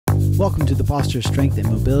Welcome to the Posture Strength and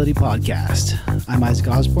Mobility Podcast. I'm Isaac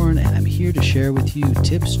Osborne, and I'm here to share with you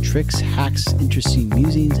tips, tricks, hacks, interesting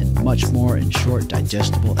musings, and much more in short,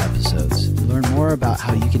 digestible episodes. To learn more about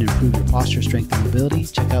how you can improve your posture strength and mobility,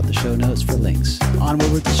 check out the show notes for links.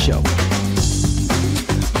 Onward with the show.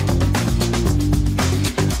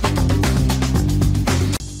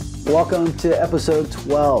 Welcome to episode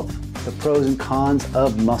 12, the pros and cons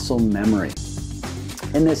of muscle memory.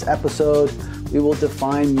 In this episode, we will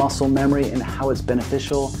define muscle memory and how it's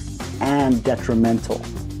beneficial and detrimental.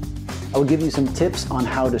 I will give you some tips on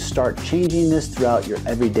how to start changing this throughout your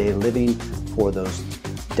everyday living for those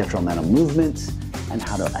detrimental movements and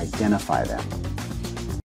how to identify them.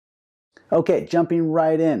 Okay, jumping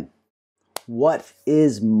right in. What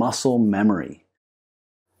is muscle memory?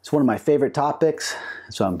 It's one of my favorite topics,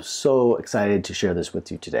 so I'm so excited to share this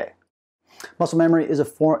with you today. Muscle memory is a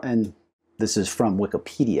form, and this is from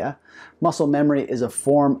Wikipedia. Muscle memory is a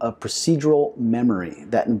form of procedural memory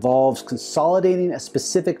that involves consolidating a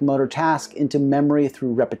specific motor task into memory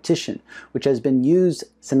through repetition, which has been used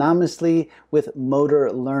synonymously with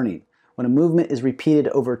motor learning. When a movement is repeated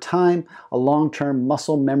over time, a long-term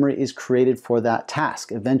muscle memory is created for that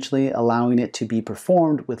task, eventually allowing it to be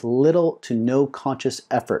performed with little to no conscious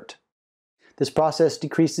effort. This process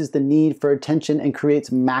decreases the need for attention and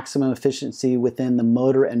creates maximum efficiency within the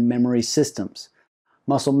motor and memory systems.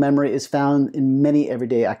 Muscle memory is found in many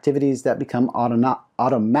everyday activities that become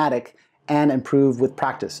automatic and improve with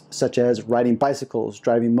practice, such as riding bicycles,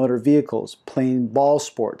 driving motor vehicles, playing ball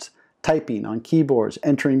sports, typing on keyboards,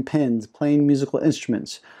 entering pins, playing musical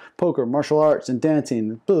instruments, poker, martial arts, and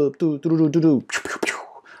dancing. The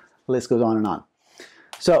list goes on and on.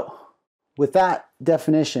 So, with that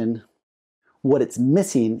definition, what it's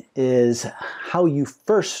missing is how you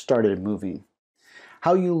first started moving,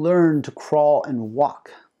 how you learned to crawl and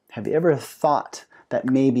walk. Have you ever thought that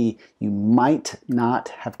maybe you might not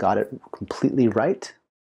have got it completely right?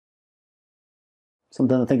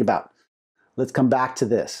 Something to think about. Let's come back to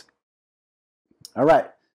this. All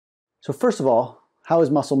right, so first of all, how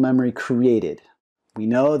is muscle memory created? We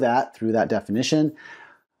know that through that definition,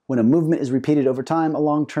 when a movement is repeated over time, a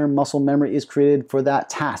long-term muscle memory is created for that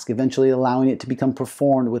task, eventually allowing it to become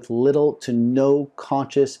performed with little to no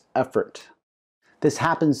conscious effort. This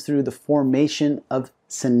happens through the formation of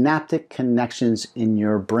synaptic connections in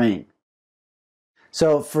your brain.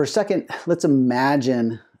 So for a second, let's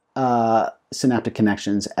imagine synaptic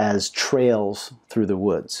connections as trails through the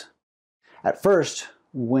woods. At first,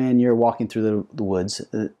 when you're walking through the woods,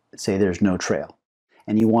 say there's no trail,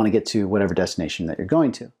 and you want to get to whatever destination that you're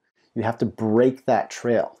going to. You have to break that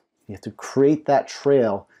trail. You have to create that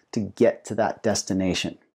trail to get to that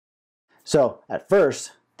destination. So at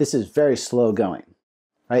first, this is very slow going,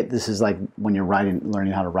 right? This is like when you're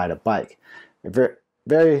learning how to ride a bike. You're very,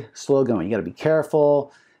 very slow going. You got to be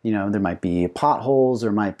careful. You know, there might be potholes,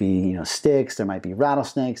 there might be, sticks, there might be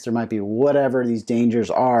rattlesnakes, there might be whatever these dangers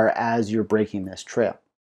are as you're breaking this trail.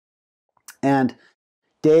 And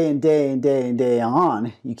day and day and day and day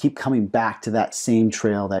on, you keep coming back to that same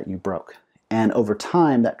trail that you broke. And over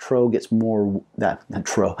time, that trail gets more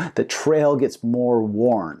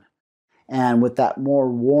worn. And with that more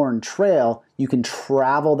worn trail, you can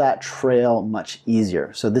travel that trail much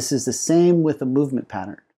easier. So this is the same with a movement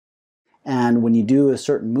pattern. And when you do a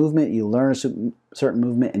certain movement, you learn a certain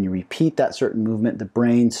movement and you repeat that certain movement, the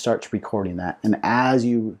brain starts recording that. And as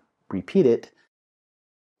you repeat it,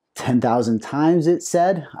 10,000 times it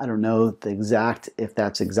said. I don't know if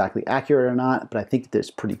that's exactly accurate or not, but I think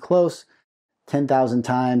that's pretty close. 10,000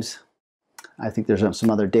 times. I think there's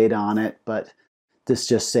some other data on it, but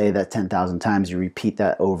just say that 10,000 times you repeat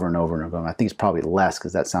that over and over and over. I think it's probably less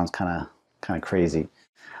because that sounds kind of crazy.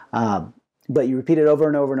 But you repeat it over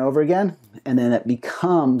and over and over again, and then it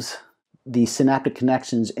becomes the synaptic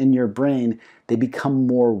connections in your brain, they become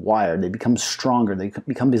more wired, they become stronger, they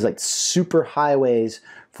become these like super highways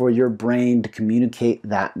for your brain to communicate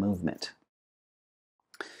that movement.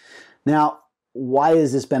 Now, why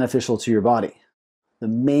is this beneficial to your body? The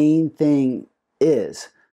main thing is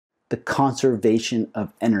the conservation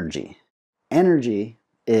of energy. Energy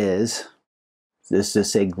is, let's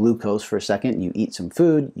just say glucose for a second, you eat some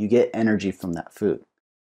food, you get energy from that food.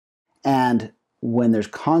 And when there's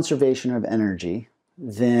conservation of energy,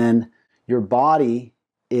 then your body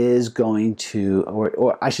is going to,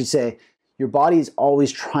 or I should say, your body is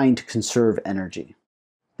always trying to conserve energy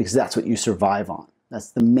because that's what you survive on. That's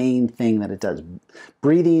the main thing that it does.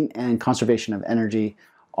 Breathing and conservation of energy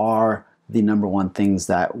are the number one things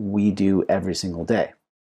that we do every single day.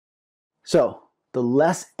 So the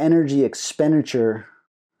less energy expenditure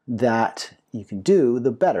that you can do,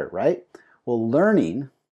 the better, right? Well, learning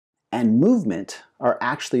and movement are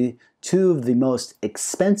actually two of the most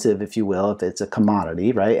expensive, if you will, if it's a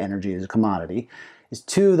commodity, right? Energy is a commodity, is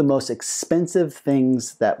two of the most expensive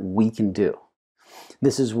things that we can do.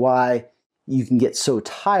 This is why you can get so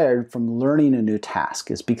tired from learning a new task.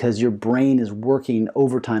 It's because your brain is working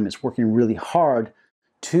overtime, it's working really hard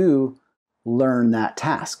to learn that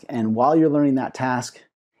task. And while you're learning that task,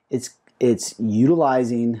 it's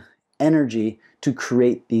utilizing energy to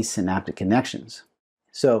create these synaptic connections.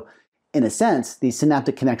 So in a sense, these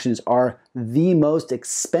synaptic connections are the most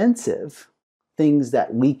expensive things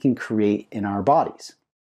that we can create in our bodies.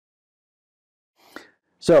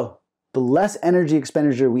 So the less energy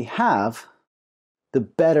expenditure we have, the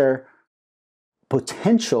better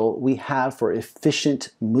potential we have for efficient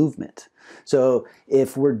movement. So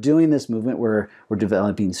if we're doing this movement, we're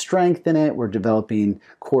developing strength in it, we're developing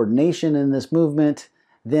coordination in this movement,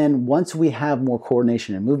 then once we have more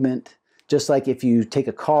coordination and movement, just like if you take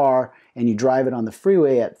a car and you drive it on the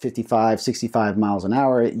freeway at 55, 65 miles an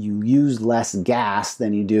hour, you use less gas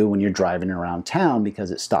than you do when you're driving around town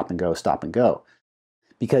because it's stop and go, stop and go.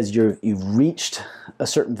 Because you've reached a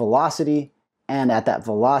certain velocity, and at that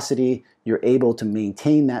velocity, you're able to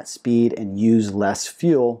maintain that speed and use less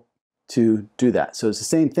fuel to do that. So it's the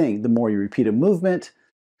same thing. The more you repeat a movement,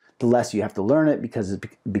 the less you have to learn it because it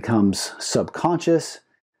becomes subconscious,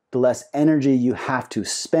 the less energy you have to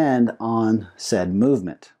spend on said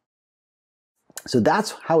movement. So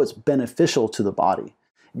that's how it's beneficial to the body.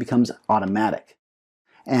 It becomes automatic.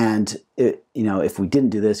 And if we didn't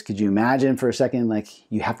do this, could you imagine for a second, like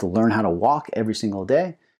you have to learn how to walk every single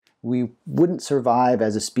day? We wouldn't survive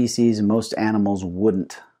as a species, and most animals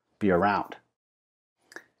wouldn't be around.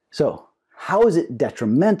 So how is it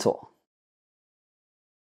detrimental?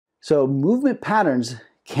 So movement patterns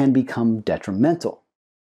can become detrimental.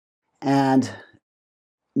 And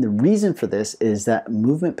the reason for this is that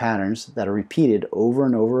movement patterns that are repeated over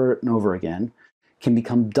and over and over again can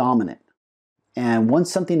become dominant. And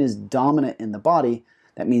once something is dominant in the body,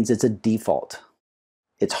 that means it's a default.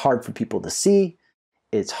 It's hard for people to see.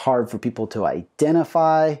 It's hard for people to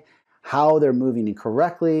identify how they're moving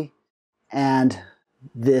incorrectly. And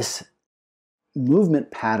this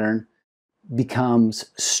movement pattern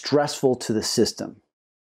becomes stressful to the system.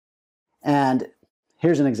 And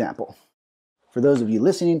here's an example. For those of you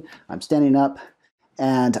listening, I'm standing up,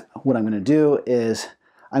 and what I'm going to do is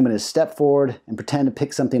I'm going to step forward and pretend to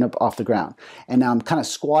pick something up off the ground. And now I'm kind of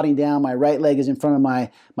squatting down. My right leg is in front of my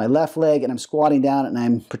left leg, and I'm squatting down, and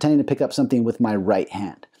I'm pretending to pick up something with my right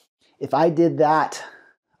hand. If I did that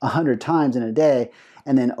 100 times in a day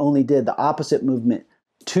and then only did the opposite movement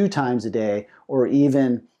 2 times a day, or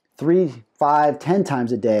even 3, 5, 10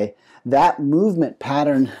 times a day, that movement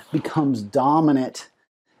pattern becomes dominant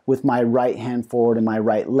with my right hand forward and my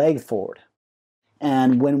right leg forward.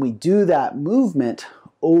 And when we do that movement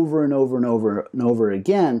over and over and over and over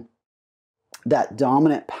again, that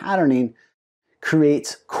dominant patterning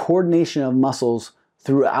creates coordination of muscles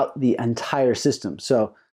throughout the entire system.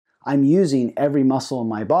 So I'm using every muscle in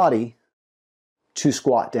my body to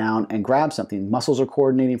squat down and grab something. Muscles are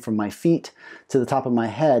coordinating from my feet to the top of my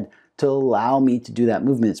head to allow me to do that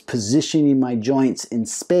movement. It's positioning my joints in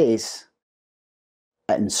space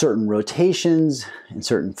in certain rotations, in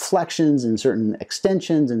certain flexions, in certain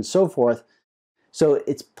extensions, and so forth. So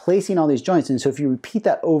it's placing all these joints. And so if you repeat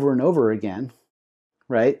that over and over again,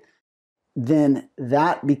 right, then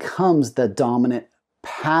that becomes the dominant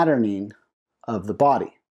patterning of the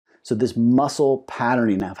body. So this muscle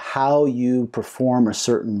patterning of how you perform a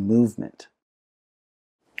certain movement.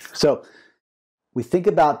 So we think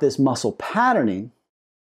about this muscle patterning,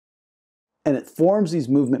 and it forms these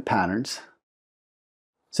movement patterns.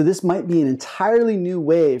 So this might be an entirely new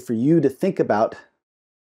way for you to think about,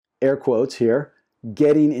 air quotes here,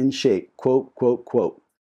 getting in shape, quote, quote, quote,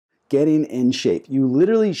 getting in shape. You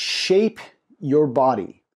literally shape your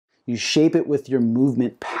body. You shape it with your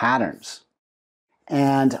movement patterns.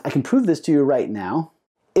 And I can prove this to you right now.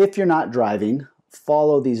 If you're not driving,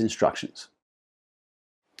 follow these instructions.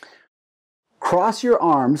 Cross your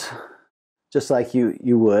arms just like you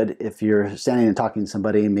would if you're standing and talking to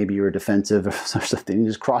somebody and maybe you're defensive or something. You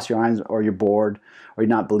just cross your arms, or you're bored, or you're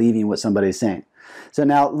not believing what somebody's saying. So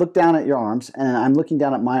now look down at your arms, and I'm looking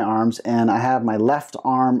down at my arms, and I have my left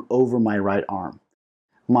arm over my right arm.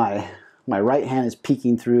 My right hand is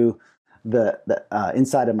peeking through the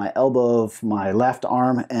inside of my elbow of my left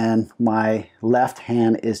arm, and my left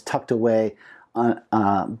hand is tucked away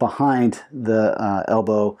behind the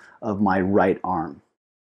elbow of my right arm.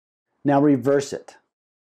 Now reverse it.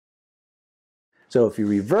 So if you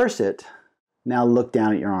reverse it, now look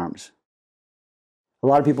down at your arms. A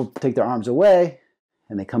lot of people take their arms away,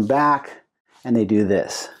 and they come back and they do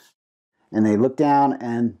this. And they look down,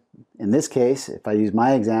 and in this case, if I use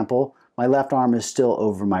my example, my left arm is still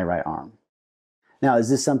over my right arm. Now, is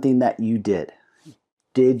this something that you did?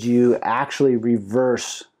 Did you actually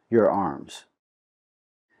reverse your arms?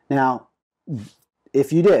 Now,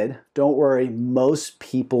 if you did, don't worry, most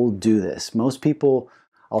people do this. Most people,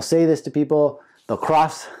 I'll say this to people, they'll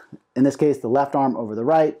cross, in this case, the left arm over the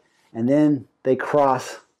right, and then they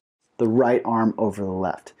cross the right arm over the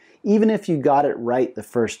left. Even if you got it right the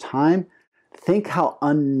first time, think how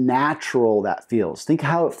unnatural that feels. Think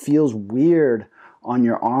how it feels weird on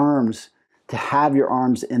your arms to have your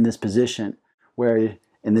arms in this position where,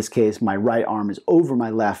 in this case, my right arm is over my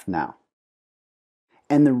left now.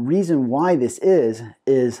 And the reason why this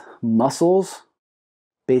is muscles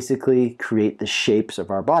basically create the shapes of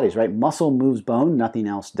our bodies, right? Muscle moves bone, nothing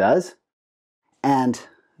else does. And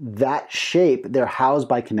that shape, they're housed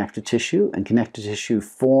by connective tissue, and connective tissue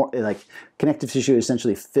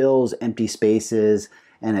essentially fills empty spaces,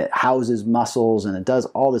 and it houses muscles, and it does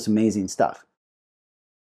all this amazing stuff.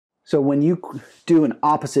 So when you do an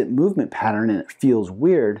opposite movement pattern and it feels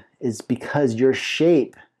weird, it's because your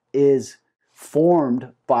shape is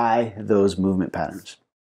formed by those movement patterns.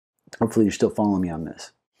 Hopefully you're still following me on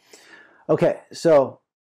this. Okay, so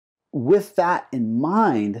with that in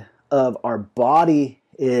mind of our body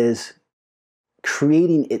is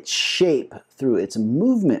creating its shape through its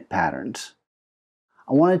movement patterns,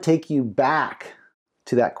 I want to take you back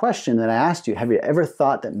to that question that I asked you. Have you ever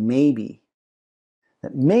thought that maybe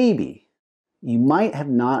you might have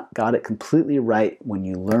not got it completely right when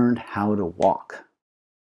you learned how to walk?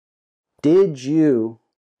 Did you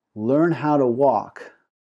learn how to walk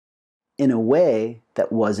in a way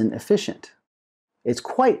that wasn't efficient? It's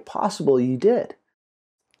quite possible you did.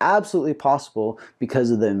 Absolutely possible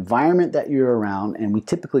because of the environment that you're around, and we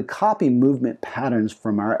typically copy movement patterns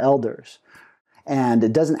from our elders. And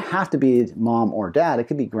it doesn't have to be mom or dad. It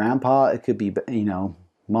could be grandpa, it could be,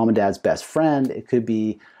 mom and dad's best friend, it could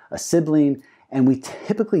be a sibling, and we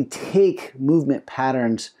typically take movement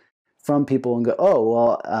patterns from people and go, oh,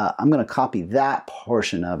 well, I'm going to copy that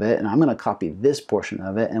portion of it, and I'm going to copy this portion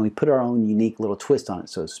of it, and we put our own unique little twist on it,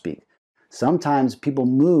 so to speak. Sometimes people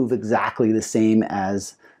move exactly the same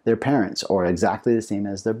as their parents or exactly the same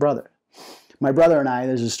as their brother. My brother and I,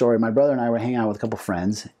 there's a story, my brother and I were hanging out with a couple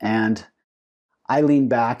friends, and I leaned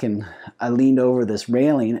back and I leaned over this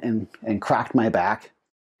railing and cracked my back,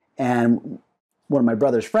 and one of my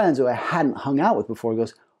brother's friends who I hadn't hung out with before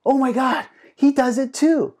goes, oh my God, he does it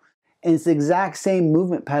too. And it's the exact same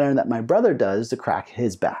movement pattern that my brother does to crack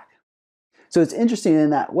his back. So it's interesting in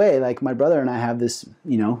that way, like my brother and I have this,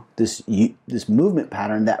 this movement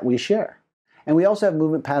pattern that we share. And we also have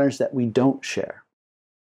movement patterns that we don't share.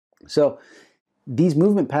 So these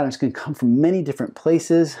movement patterns can come from many different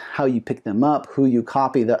places, how you pick them up, who you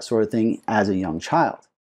copy, that sort of thing as a young child.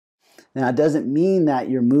 Now, it doesn't mean that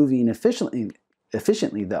you're moving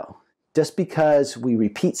efficiently though. Just because we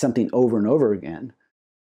repeat something over and over again,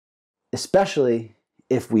 especially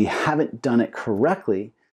if we haven't done it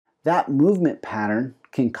correctly, that movement pattern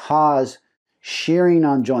can cause shearing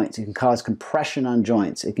on joints. It can cause compression on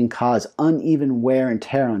joints. It can cause uneven wear and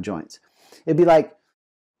tear on joints. It'd be like,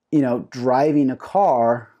 driving a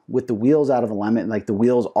car with the wheels out of alignment, like the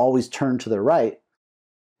wheels always turn to the right.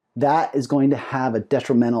 That is going to have a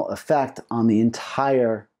detrimental effect on the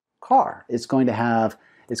entire car. It's going to have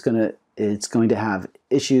issues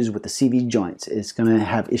with the CV joints. It's going to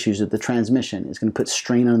have issues with the transmission. It's going to put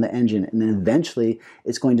strain on the engine, and then eventually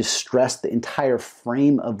it's going to stress the entire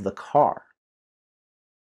frame of the car.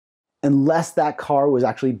 Unless that car was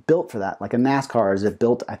actually built for that, like a NASCAR is it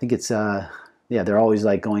built, I think it's, they're always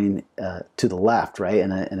like going to the left, right,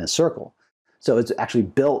 in a circle. So it's actually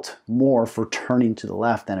built more for turning to the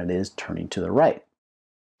left than it is turning to the right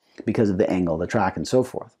because of the angle of the track and so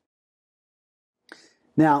forth.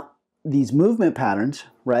 Now, these movement patterns,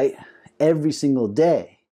 right, every single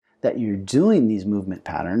day that you're doing these movement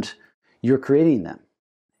patterns, you're creating them.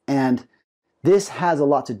 And this has a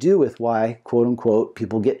lot to do with why, quote unquote,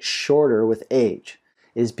 people get shorter with age,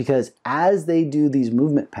 is because as they do these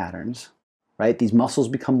movement patterns, right, these muscles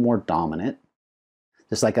become more dominant.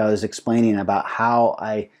 Just like I was explaining about how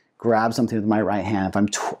I grab something with my right hand, if I'm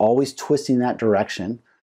always twisting that direction,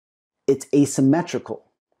 it's asymmetrical,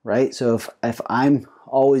 right? So if I'm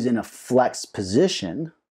always in a flexed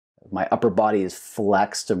position, my upper body is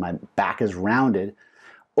flexed or my back is rounded,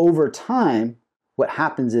 over time, what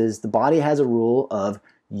happens is the body has a rule of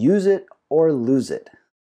use it or lose it.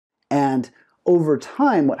 And over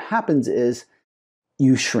time, what happens is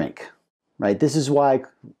you shrink, right? This is why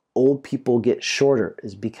old people get shorter,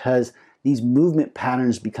 is because these movement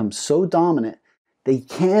patterns become so dominant, they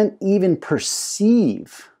can't even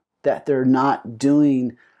perceive that they're not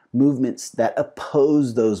doing movements that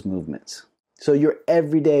oppose those movements. So your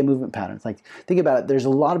everyday movement patterns, like think about it, there's a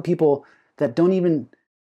lot of people that don't even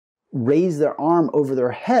raise their arm over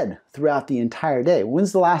their head throughout the entire day.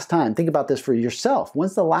 When's the last time, think about this for yourself,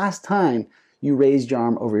 when's the last time you raised your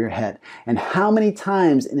arm over your head? And how many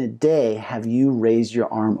times in a day have you raised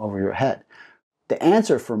your arm over your head? The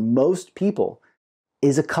answer for most people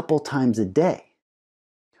is a couple times a day.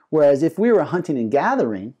 Whereas if we were hunting and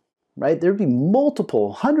gathering, right, there'd be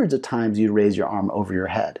multiple, hundreds of times you'd raise your arm over your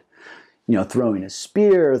head. You know, throwing a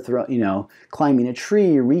spear, climbing a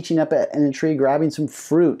tree, reaching up in a tree, grabbing some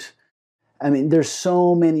fruit. I mean, there's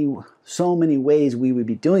so many ways we would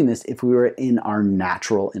be doing this if we were in our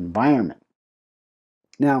natural environment.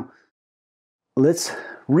 Now, let's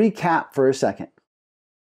recap for a second.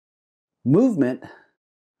 Movement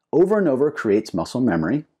over and over creates muscle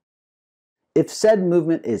memory. If said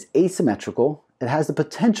movement is asymmetrical, it has the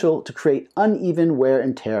potential to create uneven wear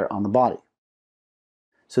and tear on the body.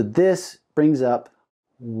 So this brings up,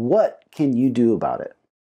 what can you do about it?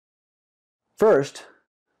 First,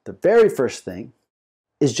 the very first thing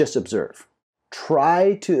is just observe.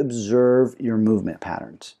 Try to observe your movement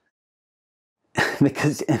patterns.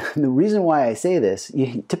 Because the reason why I say this,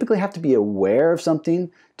 you typically have to be aware of something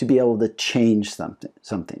to be able to change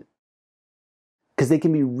something. Because they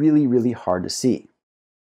can be really, really hard to see.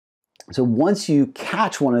 So once you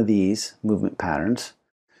catch one of these movement patterns,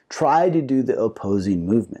 try to do the opposing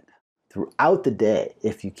movement throughout the day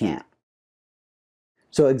if you can.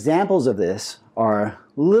 So examples of this are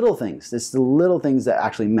little things. It's the little things that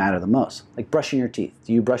actually matter the most, like brushing your teeth.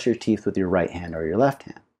 Do you brush your teeth with your right hand or your left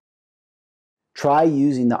hand? Try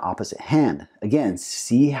using the opposite hand. Again,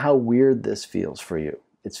 see how weird this feels for you.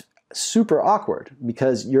 It's super awkward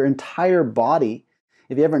because your entire body,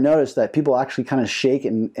 if you ever notice that people actually kind of shake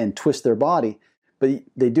and twist their body, but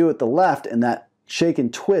they do it the left, and that shake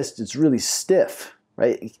and twist, it's really stiff,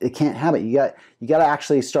 right? It can't have it. You got to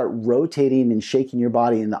actually start rotating and shaking your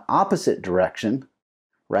body in the opposite direction,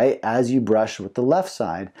 right? As you brush with the left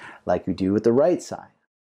side, like you do with the right side.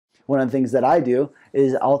 One of the things that I do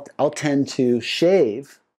is I'll tend to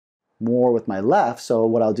shave more with my left. So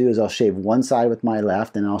what I'll do is I'll shave one side with my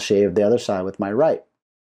left and I'll shave the other side with my right.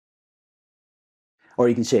 Or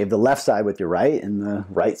you can shave the left side with your right and the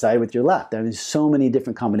right side with your left. There's so many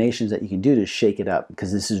different combinations that you can do to shake it up,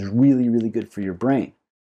 because this is really, really good for your brain.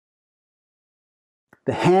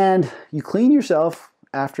 The hand, you clean yourself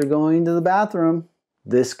after going to the bathroom.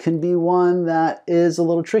 This can be one that is a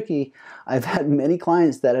little tricky. I've had many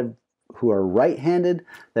clients who are right-handed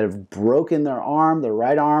that have broken their arm, their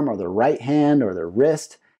right arm, or their right hand, or their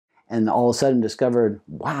wrist, and all of a sudden discovered,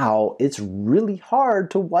 wow, it's really hard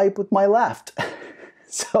to wipe with my left.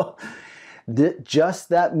 So just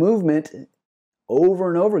that movement over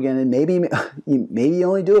and over again, and maybe you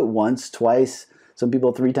only do it once, twice, some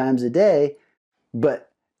people 3 times a day,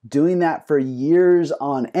 but doing that for years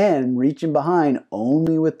on end, reaching behind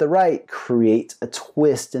only with the right, creates a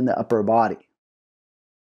twist in the upper body.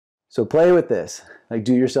 So play with this. Like,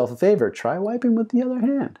 do yourself a favor, try wiping with the other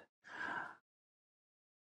hand.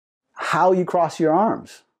 How you cross your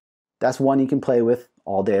arms, that's one you can play with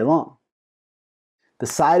all day long. The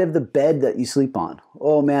side of the bed that you sleep on.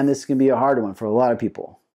 Oh man, this can be a hard one for a lot of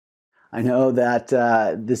people. I know that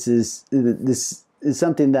this is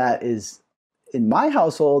something that is, in my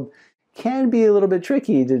household, can be a little bit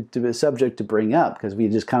tricky to be subject to bring up, because we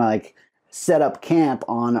just kind of like set up camp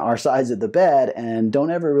on our sides of the bed and don't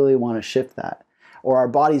ever really want to shift that. Or our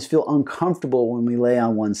bodies feel uncomfortable when we lay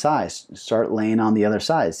on one side. Start laying on the other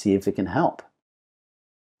side, see if it can help.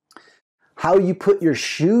 How you put your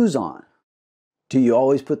shoes on. Do you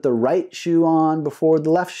always put the right shoe on before the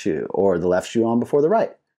left shoe, or the left shoe on before the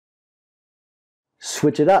right?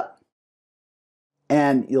 Switch it up.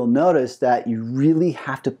 And you'll notice that you really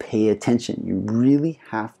have to pay attention. You really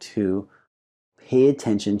have to pay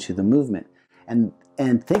attention to the movement. And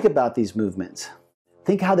think about these movements.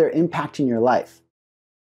 Think how they're impacting your life.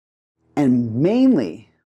 And mainly,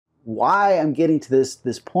 why I'm getting to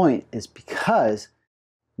this point is because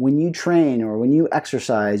when you train, or when you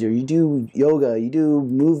exercise, or you do yoga, you do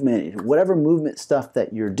movement, whatever movement stuff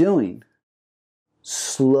that you're doing,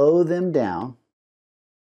 slow them down.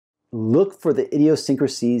 Look for the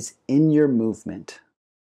idiosyncrasies in your movement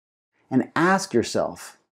and ask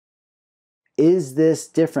yourself, is this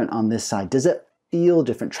different on this side? Does it feel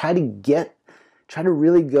different? Try to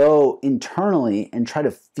really go internally and try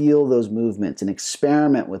to feel those movements and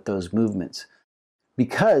experiment with those movements.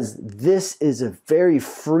 Because this is a very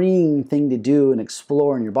freeing thing to do and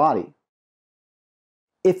explore in your body.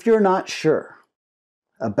 If you're not sure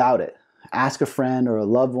about it, ask a friend or a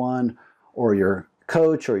loved one or your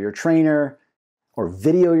coach or your trainer, or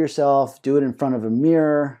video yourself, do it in front of a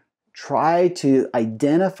mirror. Try to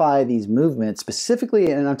identify these movements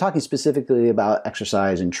specifically, and I'm talking specifically about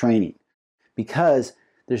exercise and training, because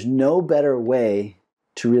there's no better way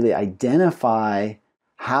to really identify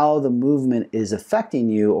how the movement is affecting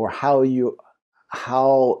you or how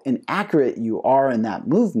inaccurate you are in that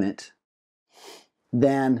movement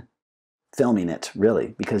than filming it,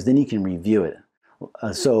 really, because then you can review it.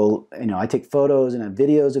 So, I take photos and have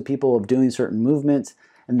videos of people of doing certain movements,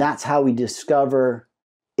 and that's how we discover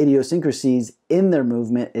idiosyncrasies in their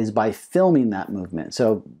movement, is by filming that movement.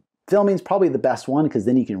 So filming is probably the best one, because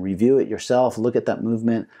then you can review it yourself, look at that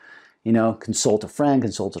movement, consult a friend,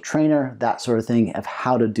 consult a trainer, that sort of thing, of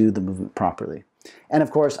how to do the movement properly. And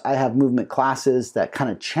of course, I have movement classes that kind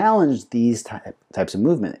of challenge these types of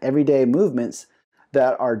movement, everyday movements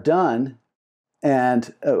that are done.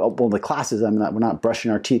 And the classes, we're not brushing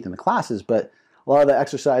our teeth in the classes, but a lot of the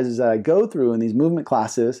exercises that I go through in these movement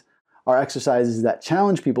classes are exercises that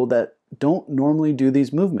challenge people that don't normally do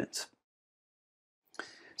these movements.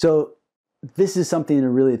 So this is something to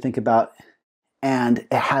really think about, and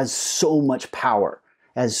it has so much power.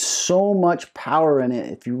 It has so much power in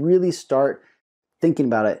it if you really start thinking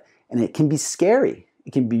about it, and it can be scary.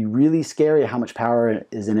 It can be really scary how much power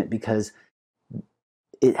is in it, because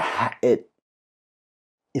it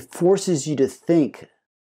forces you to think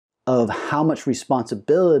of how much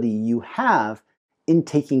responsibility you have in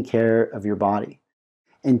taking care of your body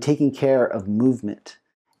and taking care of movement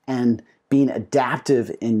and being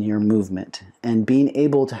adaptive in your movement and being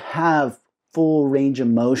able to have full range of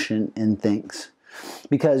motion in things.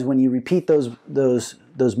 Because when you repeat those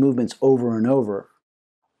movements over and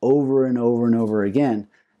over and over again,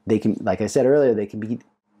 they can, like I said earlier, they can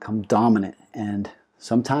become dominant. And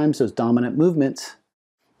sometimes those dominant movements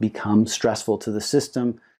become stressful to the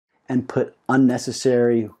system and put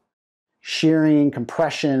unnecessary shearing,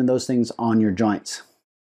 compression, and those things on your joints.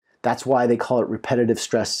 That's why they call it repetitive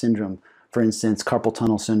stress syndrome. For instance, carpal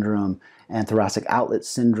tunnel syndrome and thoracic outlet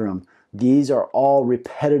syndrome. These are all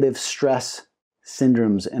repetitive stress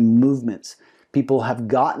syndromes and movements. People have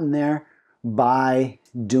gotten there by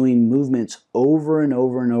doing movements over and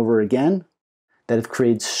over and over again that have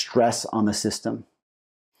created stress on the system.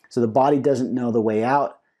 So the body doesn't know the way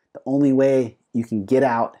out. The only way you can get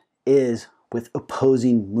out is with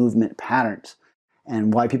opposing movement patterns.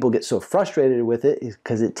 And why people get so frustrated with it is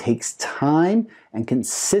because it takes time and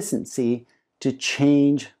consistency to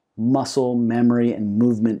change muscle memory and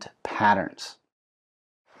movement patterns.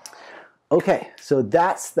 Okay, so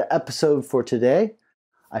that's the episode for today.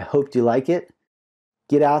 I hope you like it.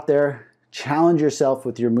 Get out there, challenge yourself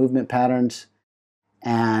with your movement patterns,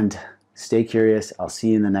 and stay curious. I'll see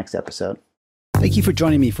you in the next episode. Thank you for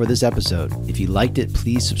joining me for this episode. If you liked it,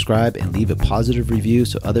 please subscribe and leave a positive review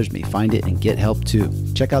so others may find it and get help too.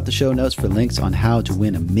 Check out the show notes for links on how to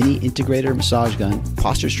win a mini integrator massage gun,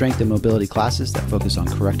 posture strength and mobility classes that focus on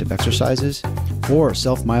corrective exercises, or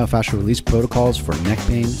self-myofascial release protocols for neck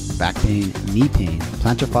pain, back pain, knee pain,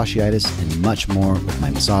 plantar fasciitis, and much more with my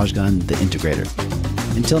massage gun, the Integrator.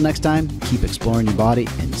 Until next time, keep exploring your body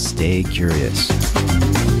and stay curious.